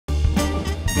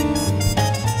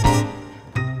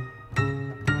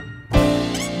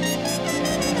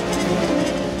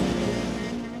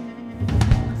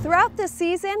this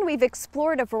season, we've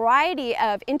explored a variety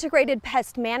of integrated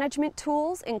pest management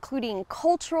tools, including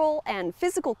cultural and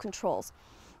physical controls.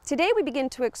 Today we begin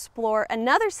to explore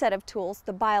another set of tools,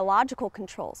 the biological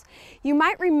controls. You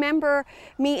might remember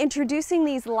me introducing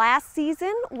these last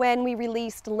season when we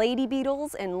released lady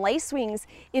beetles and lacewings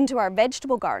into our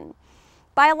vegetable garden.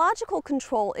 Biological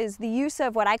control is the use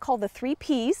of what I call the 3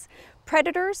 Ps,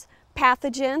 predators,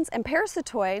 pathogens, and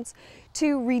parasitoids,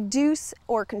 to reduce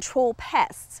or control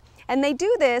pests. And they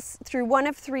do this through one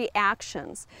of 3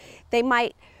 actions. They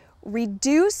might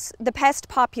reduce the pest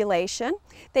population.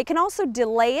 They can also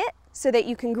delay it so that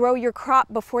you can grow your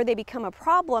crop before they become a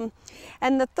problem.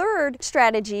 And the third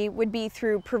strategy would be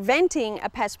through preventing a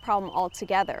pest problem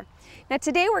altogether. Now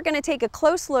today we're going to take a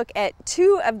close look at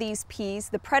 2 of these Ps,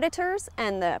 the predators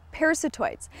and the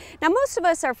parasitoids. Now most of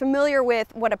us are familiar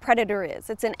with what a predator is.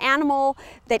 It's an animal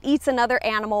that eats another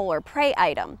animal or prey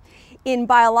item. In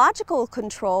biological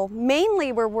control,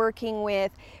 mainly we're working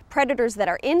with predators that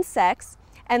are insects,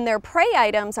 and their prey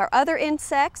items are other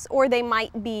insects, or they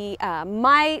might be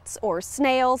mites or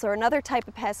snails or another type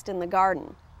of pest in the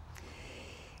garden.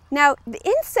 Now, the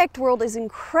insect world is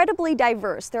incredibly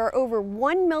diverse. There are over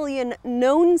 1 million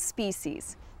known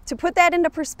species. To put that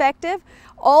into perspective,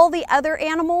 all the other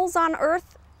animals on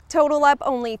Earth total up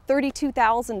only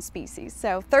 32,000 species.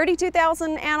 So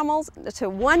 32,000 animals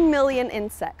to 1 million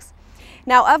insects.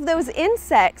 Now, of those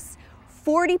insects,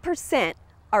 40%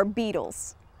 are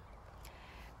beetles.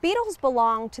 Beetles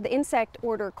belong to the insect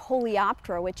order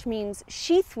Coleoptera, which means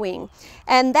sheath wing,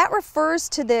 and that refers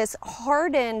to this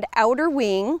hardened outer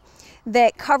wing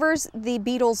that covers the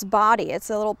beetle's body. It's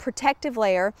a little protective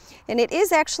layer, and it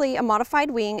is actually a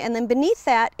modified wing, and then beneath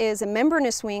that is a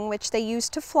membranous wing, which they use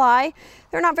to fly.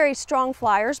 They're not very strong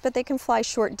flyers, but they can fly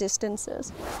short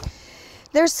distances.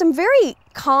 There's some very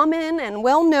common and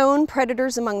well-known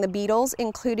predators among the beetles,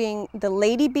 including the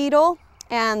lady beetle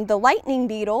and the lightning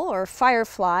beetle or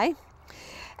firefly.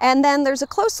 And then there's a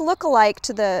close look-alike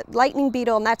to the lightning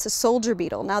beetle, and that's a soldier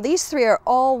beetle. Now these 3 are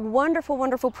all wonderful,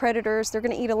 wonderful predators. They're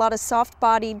going to eat a lot of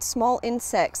soft-bodied small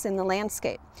insects in the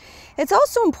landscape. It's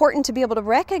also important to be able to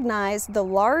recognize the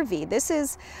larvae. This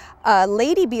is a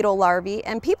lady beetle larvae,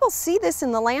 and people see this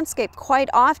in the landscape quite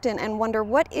often and wonder,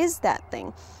 what is that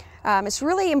thing? It's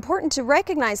really important to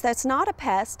recognize that's not a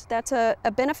pest, that's a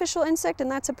beneficial insect,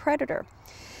 and that's a predator.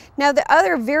 Now the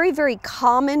other very, very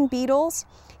common beetles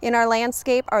in our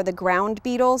landscape are the ground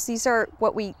beetles. These are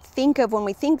what we think of when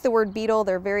we think the word beetle.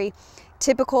 They're very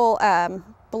typical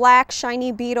black,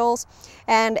 shiny beetles,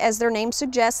 and as their name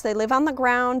suggests, they live on the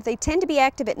ground. They tend to be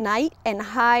active at night and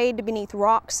hide beneath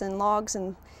rocks and logs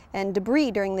and debris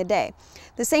during the day.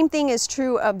 The same thing is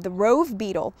true of the rove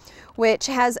beetle, which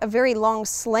has a very long,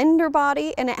 slender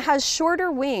body, and it has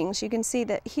shorter wings. You can see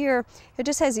that here it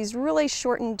just has these really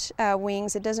shortened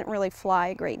wings. It doesn't really fly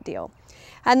a great deal.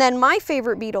 And then my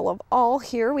favorite beetle of all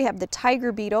here, we have the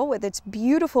tiger beetle with its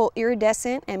beautiful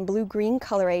iridescent and blue-green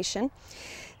coloration.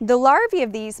 The larvae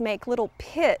of these make little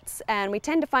pits, and we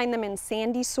tend to find them in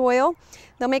sandy soil.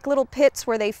 They'll make little pits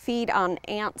where they feed on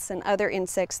ants and other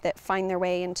insects that find their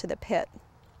way into the pit.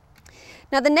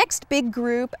 Now the next big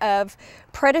group of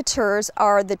predators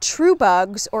are the true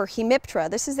bugs, or Hemiptera.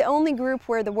 This is the only group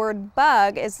where the word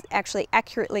bug is actually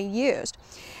accurately used.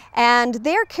 And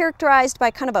they're characterized by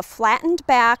kind of a flattened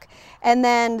back, and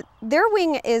then their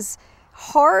wing is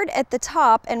hard at the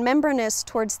top and membranous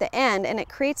towards the end, and it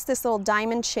creates this little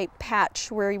diamond-shaped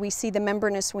patch where we see the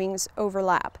membranous wings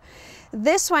overlap.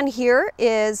 This one here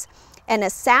is an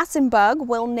assassin bug,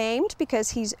 well named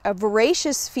because he's a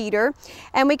voracious feeder,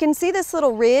 and we can see this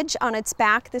little ridge on its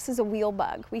back. This is a wheel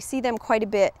bug. We see them quite a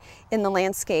bit in the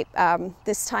landscape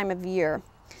this time of year.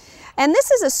 And this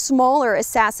is a smaller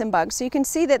assassin bug, so you can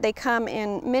see that they come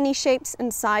in many shapes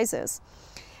and sizes.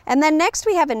 And then next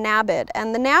we have a nabid,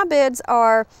 and the nabids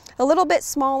are a little bit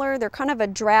smaller. They're kind of a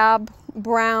drab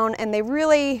brown, and they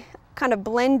really kind of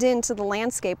blend into the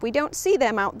landscape. We don't see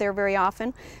them out there very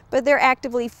often, but they're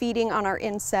actively feeding on our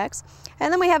insects.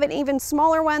 And then we have an even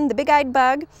smaller one, the big-eyed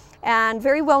bug, and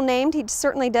very well named. He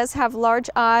certainly does have large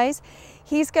eyes.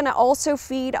 He's going to also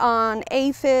feed on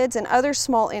aphids and other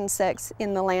small insects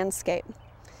in the landscape.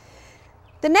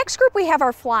 The next group we have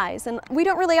are flies, and we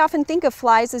don't really often think of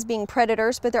flies as being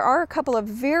predators, but there are a couple of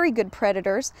very good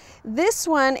predators. This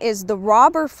one is the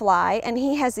robber fly, and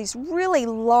he has these really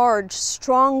large,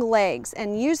 strong legs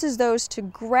and uses those to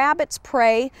grab its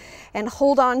prey and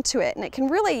hold on to it, and it can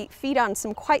really feed on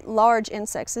some quite large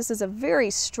insects. This is a very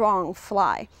strong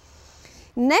fly.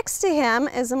 Next to him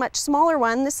is a much smaller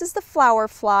one. This is the flower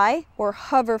fly or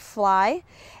hover fly,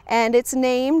 and it's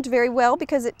named very well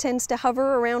because it tends to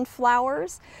hover around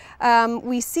flowers.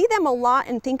 We see them a lot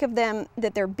and think of them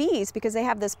that they're bees because they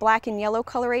have this black and yellow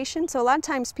coloration. So a lot of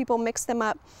times people mix them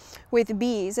up with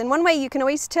bees. And one way you can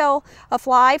always tell a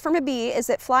fly from a bee is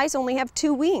that flies only have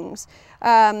two wings,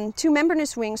 two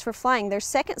membranous wings for flying. Their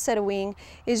second set of wing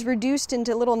is reduced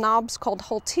into little knobs called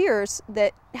halteres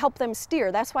that help them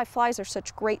steer. That's why flies are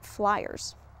such great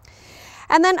flyers.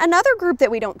 And then another group that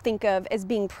we don't think of as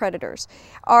being predators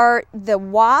are the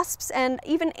wasps and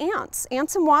even ants.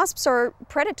 Ants and wasps are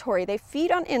predatory. They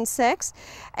feed on insects,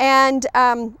 and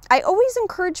I always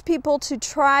encourage people to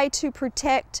try to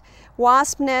protect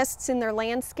wasp nests in their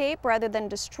landscape rather than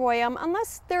destroy them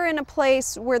unless they're in a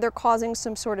place where they're causing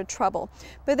some sort of trouble.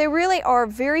 But they really are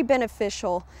very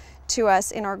beneficial to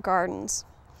us in our gardens.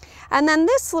 And then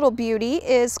this little beauty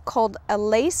is called a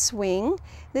lacewing.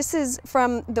 This is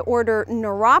from the order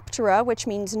Neuroptera, which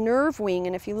means nerve wing.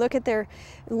 And if you look at their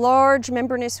large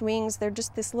membranous wings, they're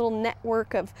just this little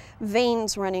network of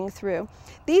veins running through.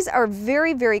 These are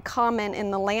very, very common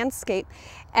in the landscape,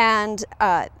 and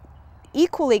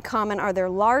equally common are their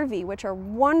larvae, which are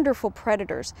wonderful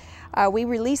predators. We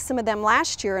released some of them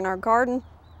last year in our garden.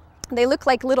 They look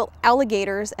like little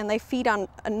alligators, and they feed on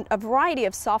a variety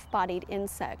of soft-bodied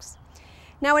insects.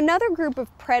 Now, another group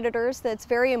of predators that's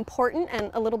very important and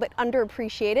a little bit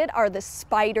underappreciated are the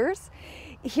spiders.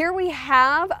 Here we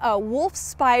have a wolf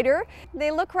spider. They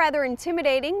look rather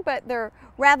intimidating, but they're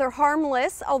rather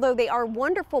harmless, although they are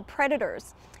wonderful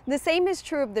predators. The same is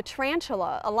true of the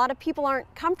tarantula. A lot of people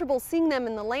aren't comfortable seeing them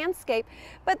in the landscape,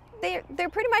 but they're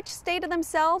pretty much stay to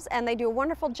themselves, and they do a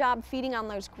wonderful job feeding on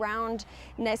those ground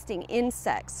nesting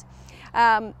insects.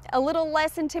 A little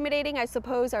less intimidating, I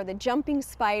suppose, are the jumping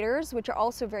spiders, which are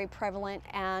also very prevalent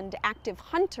and active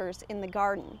hunters in the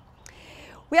garden.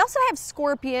 We also have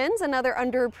scorpions, another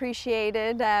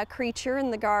underappreciated creature in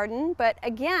the garden, but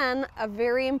again, a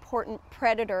very important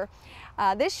predator.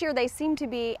 This year they seem to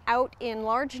be out in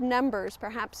large numbers,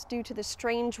 perhaps due to the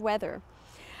strange weather.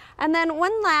 And then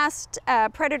one last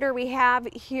predator we have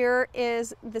here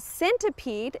is the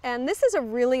centipede, and this is a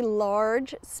really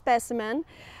large specimen.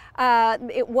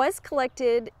 It was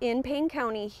collected in Payne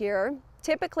County here.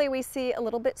 Typically we see a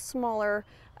little bit smaller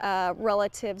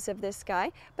relatives of this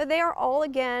guy, but they are all,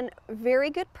 again,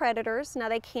 very good predators. Now,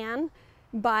 they can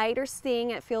bite or sting.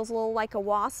 It feels a little like a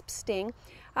wasp sting,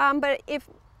 but if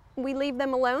we leave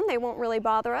them alone, they won't really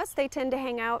bother us. They tend to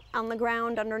hang out on the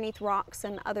ground underneath rocks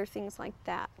and other things like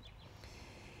that.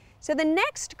 So the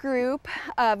next group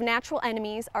of natural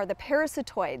enemies are the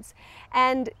parasitoids,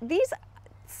 and these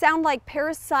sound like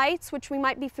parasites, which we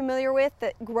might be familiar with,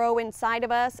 that grow inside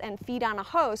of us and feed on a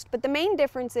host, but the main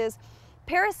difference is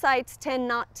parasites tend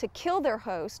not to kill their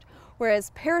host, whereas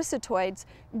parasitoids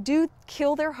do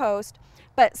kill their host,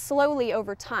 but slowly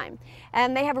over time.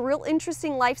 And they have a real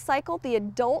interesting life cycle. The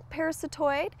adult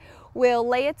parasitoid will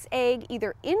lay its egg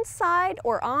either inside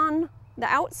or on the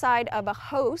outside of a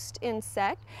host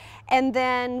insect, and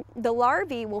then the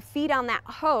larvae will feed on that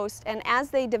host, and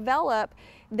as they develop,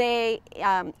 they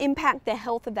impact the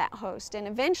health of that host, and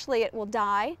eventually it will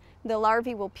die. The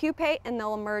larvae will pupate and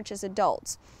they'll emerge as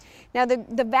adults. Now,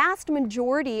 the vast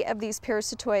majority of these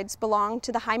parasitoids belong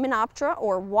to the Hymenoptera,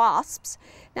 or wasps.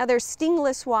 Now, they're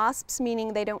stingless wasps,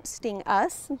 meaning they don't sting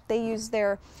us. They use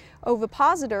their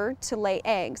ovipositor to lay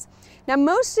eggs. Now,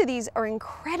 most of these are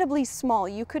incredibly small.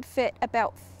 You could fit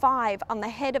about 5 on the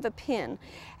head of a pin,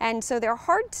 and so they're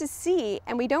hard to see,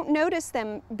 and we don't notice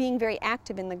them being very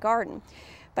active in the garden.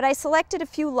 But I selected a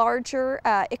few larger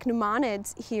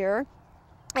ichneumonids here.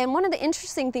 And one of the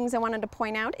interesting things I wanted to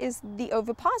point out is the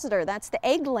ovipositor. That's the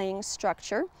egg-laying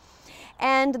structure.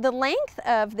 And the length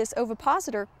of this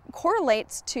ovipositor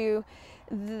correlates to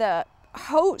the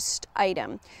host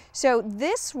item. So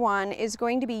this one is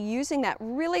going to be using that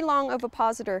really long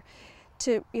ovipositor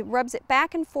it rubs it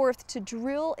back and forth to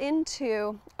drill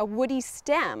into a woody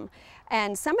stem.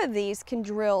 And some of these can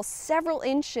drill several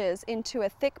inches into a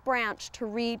thick branch to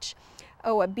reach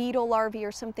a beetle larvae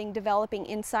or something developing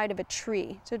inside of a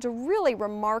tree. So it's a really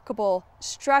remarkable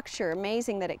structure.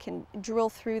 Amazing that it can drill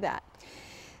through that.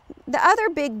 The other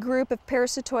big group of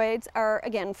parasitoids are,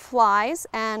 again, flies,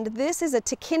 and this is a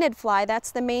tachinid fly. That's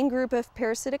the main group of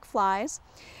parasitic flies.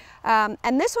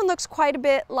 And this one looks quite a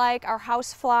bit like our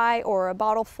house fly or a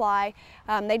bottle fly.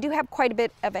 They do have quite a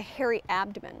bit of a hairy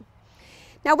abdomen.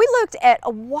 Now, we looked at a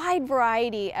wide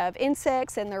variety of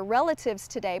insects and their relatives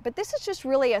today, but this is just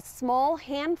really a small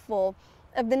handful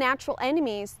of the natural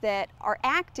enemies that are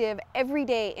active every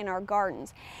day in our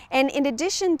gardens. And in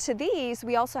addition to these,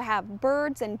 we also have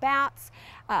birds and bats,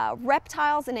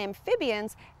 reptiles and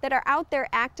amphibians that are out there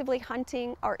actively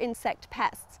hunting our insect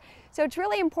pests. So it's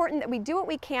really important that we do what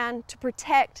we can to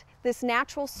protect this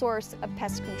natural source of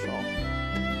pest control.